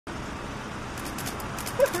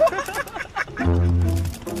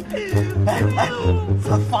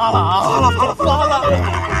咱发了啊！发了！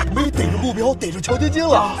没逮着目标，逮着乔晶晶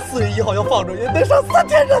了。4月1号要放出去，得上3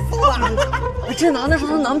天热搜了。这男的是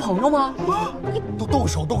她男朋友吗？都动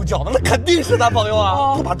手动脚的，那肯定是男朋友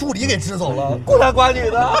啊！都把助理给支走了，孤男寡女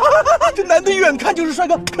的。这男的远看就是帅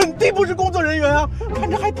哥，肯定不是工作人员啊！看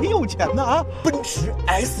着还挺有钱的啊，奔驰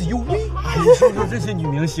SUV。哎，说说这些女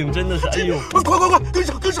明星真的是，哎呦，快，跟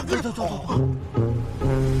上，走。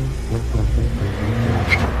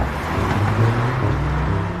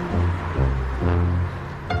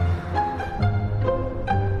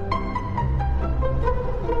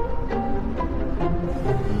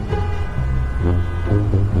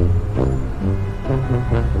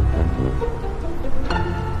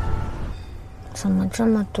怎么这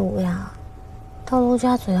么堵呀？到陆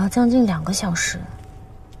家嘴要将近2个小时。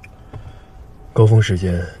高峰时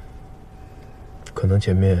间，可能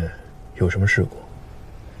前面有什么事故。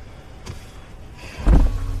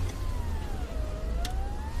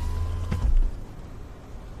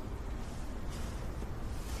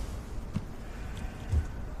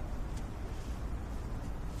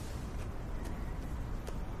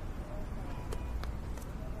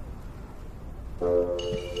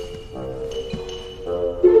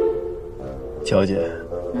乔姐，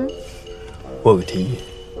我有个提议，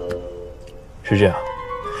是这样，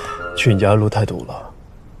去你家路太堵了，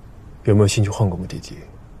有没有兴趣换个目的地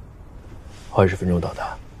？20分钟到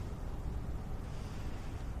达。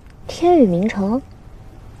天宇名城，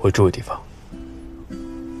我住的地方。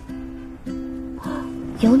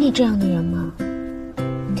有你这样的人吗？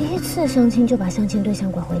第一次相亲就把相亲对象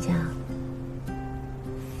拐回家？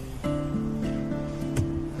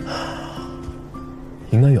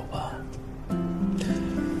应该有吧。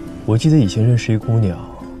我记得以前认识一姑娘，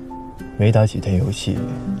没打几天游戏，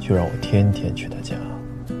就让我天天去她家。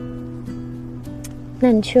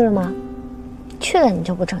那你去了吗？去了你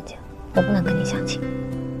就不正经，我不能跟你相亲。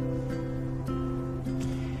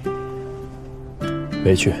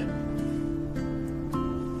没去。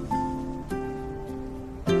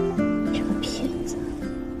这个骗子，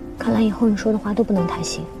看来以后你说的话都不能太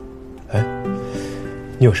信。哎，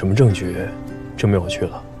你有什么证据证明我去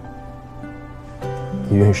了？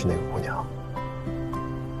你认识那个姑娘？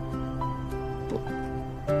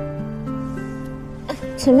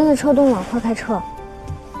前面的车动了，快开车。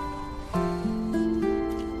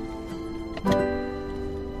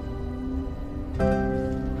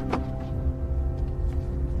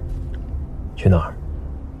去哪儿？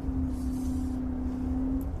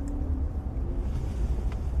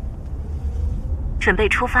准备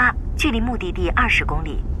出发，距离目的地20公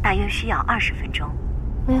里，大约需要20分钟。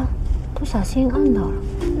哎呀，不小心按到了，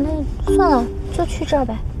那算了，就去这儿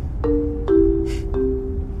呗。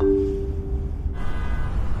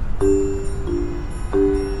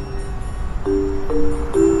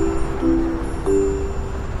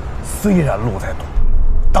虽然路在堵，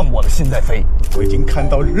但我的心在飞。我已经看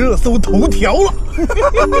到热搜头条了，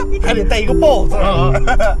还得带一个豹子啊！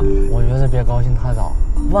我觉得别高兴太早，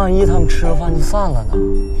万一他们吃了饭就散了呢？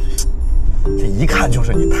这一看就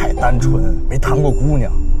是你太单纯，没谈过姑娘。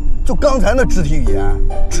就刚才那肢体语言，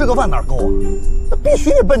吃个饭哪够啊？那必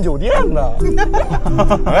须得奔酒店呢。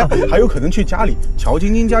哎，还有可能去家里，乔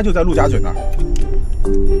晶晶家就在陆家嘴那儿。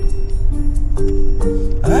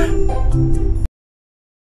哎。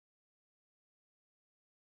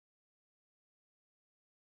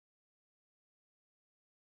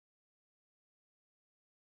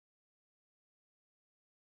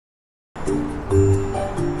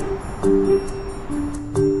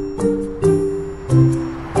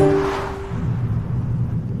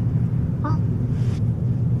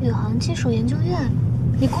宇航技术研究院，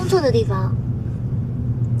你工作的地方？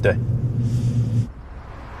对。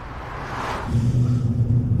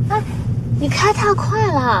哎，你开太快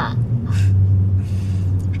了。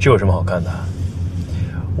这有什么好看的？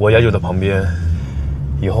我家就在旁边，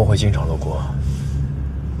以后会经常路过。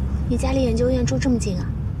你家离研究院住这么近啊？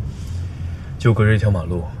就隔着一条马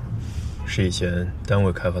路，是以前单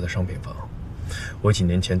位开发的商品房，我几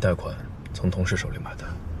年前贷款从同事手里买的。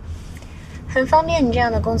很方便你这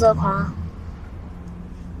样的工作狂。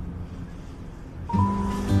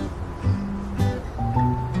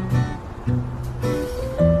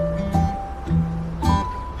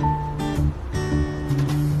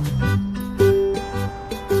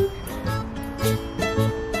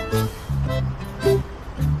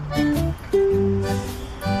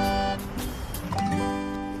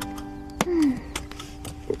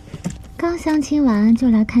刚相亲完就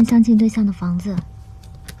来看相亲对象的房子，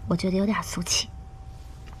我觉得有点俗气。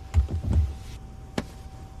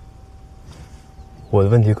我的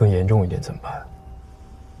问题更严重一点怎么办？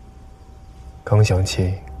刚相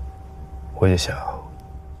亲，我就想，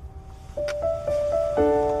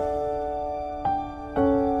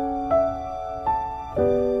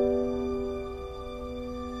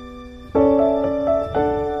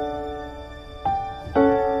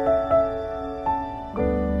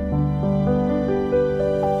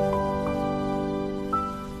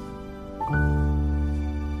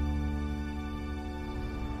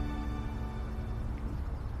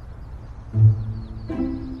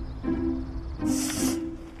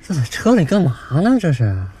这在车里干嘛呢？这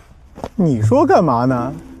是？你说干嘛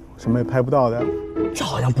呢？什么也拍不到的。这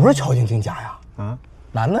好像不是乔晶晶家呀？啊，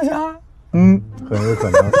男的家？很有可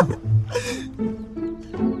能。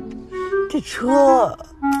这车……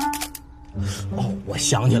哦，我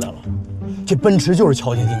想起来了，这奔驰就是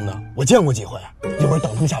乔晶晶的，我见过几回。一会儿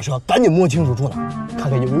等他们下车，赶紧摸清楚住哪，看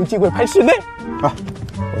看有没有机会拍室内。啊，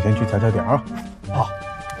我先去踩踩点啊。好。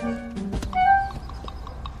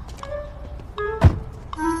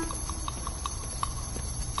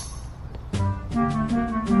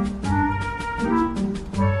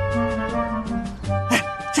哎，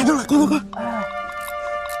下车了，快快快！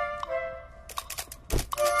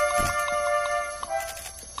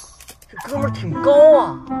这哥们儿挺高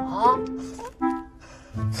啊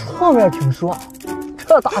侧面挺帅，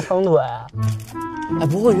这大长腿。哎，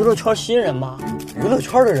不会娱乐圈新人吧？娱乐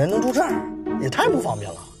圈的人能住这儿，也太不方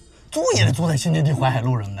便了。租也得租在新天地淮海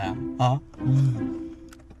路什么的呀！啊，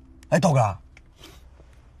哎，豆哥，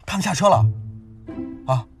他们下车了，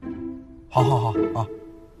啊，好好好啊。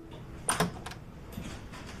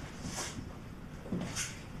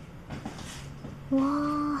哇，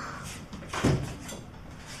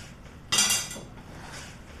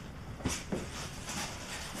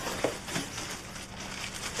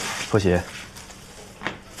拖鞋。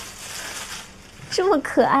这么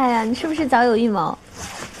可爱啊！你是不是早有预谋？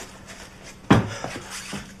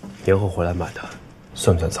年后回来买的，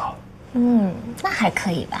算不算早？那还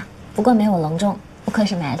可以吧，不过没我隆重，不愧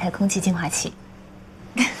是买了台空气净化器。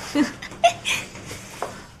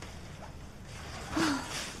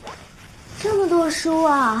这么多书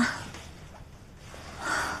啊！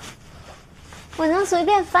我能随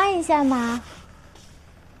便翻一下吗？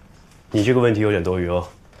你这个问题有点多余哦。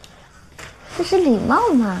这是礼貌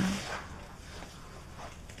嘛。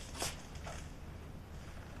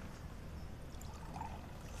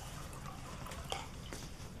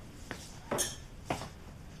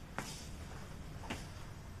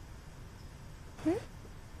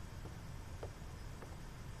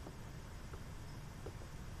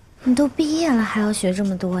你都毕业了，还要学这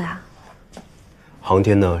么多呀？航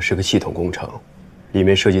天呢是个系统工程，里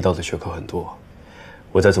面涉及到的学科很多。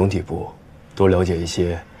我在总体部多了解一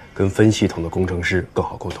些，跟分系统的工程师更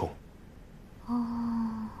好沟通。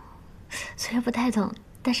虽然不太懂，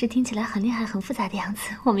但是听起来很厉害、很复杂的样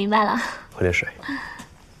子。我明白了。喝点水。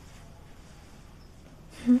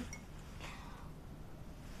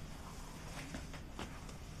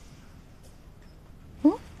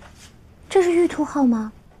这是玉兔号吗？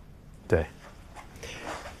对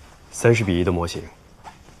，30:1的模型。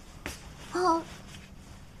哦，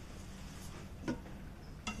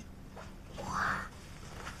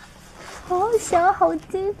好小，好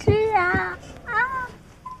精致啊！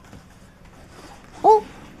哦，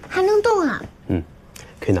还能动啊！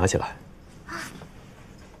可以拿起来。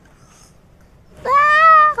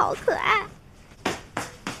好可爱。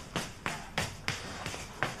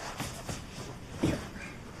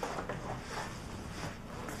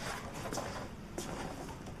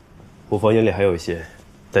我房间里还有一些，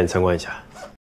带你参观一下。